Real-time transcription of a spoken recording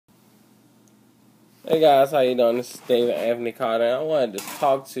Hey guys, how you doing? This is David Anthony Carter. I wanted to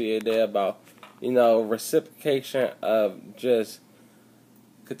talk to you today about, reciprocation of just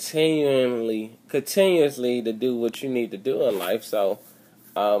continuously to do what you need to do in life. So,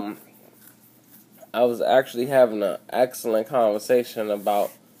 um, I was actually having an excellent conversation about,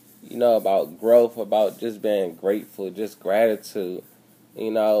 about growth, about just being grateful, just gratitude.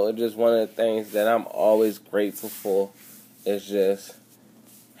 Just one of the things that I'm always grateful for is just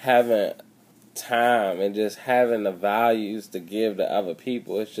having time and just having the values to give to other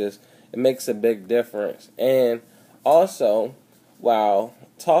people. It makes a big difference. And also, while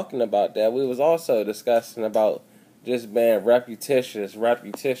talking about that, we was also discussing about just being repetitious,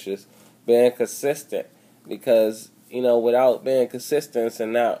 being consistent, because without being consistent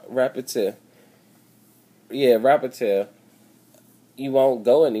and not repetitive, you won't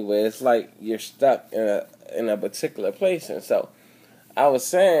go anywhere. It's like you're stuck in a particular place. And so I was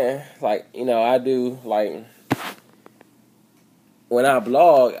saying, I do, when I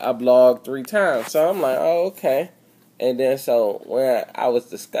blog 3 times. So I'm like, oh, okay. And then, so when I was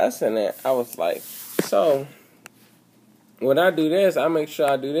discussing it, I was like, so when I do this, I make sure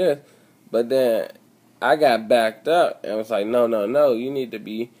I do this. But then I got backed up and was like, no, you need to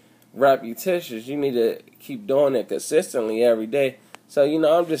be repetitious. You need to keep doing it consistently every day. So,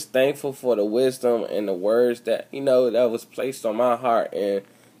 I'm just thankful for the wisdom and the words that, that was placed on my heart. And,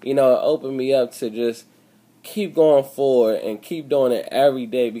 it opened me up to just keep going forward and keep doing it every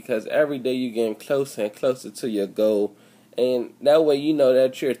day, because every day you're getting closer and closer to your goal. And that way you know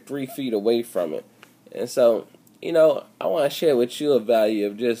that you're 3 feet away from it. And so, I want to share with you a value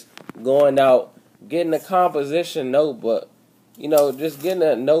of just going out, getting a composition notebook. Just getting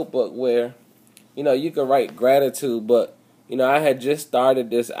a notebook where, you can write gratitude, but I had just started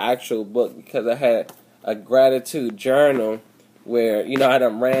this actual book because I had a gratitude journal where, I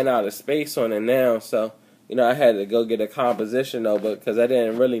done ran out of space on it now. So, I had to go get a composition notebook because I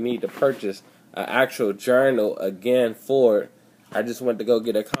didn't really need to purchase an actual journal again for it. I just went to go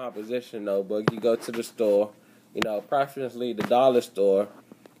get a composition notebook. You go to the store, preferably the dollar store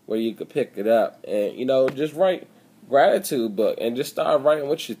where you could pick it up and, just write gratitude book and just start writing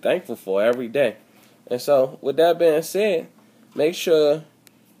what you're thankful for every day. And so, with that being said, make sure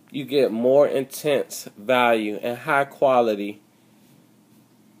you get more intense value and high quality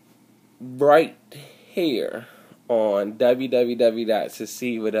right here on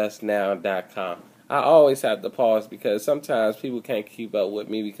www.succeedwithusnow.com. I always have to pause because sometimes people can't keep up with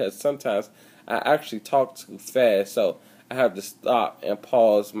me, because sometimes I actually talk too fast. So I have to stop and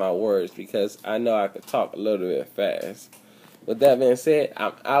pause my words because I know I could talk a little bit fast. With that being said,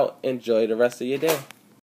 I'm out. Enjoy the rest of your day.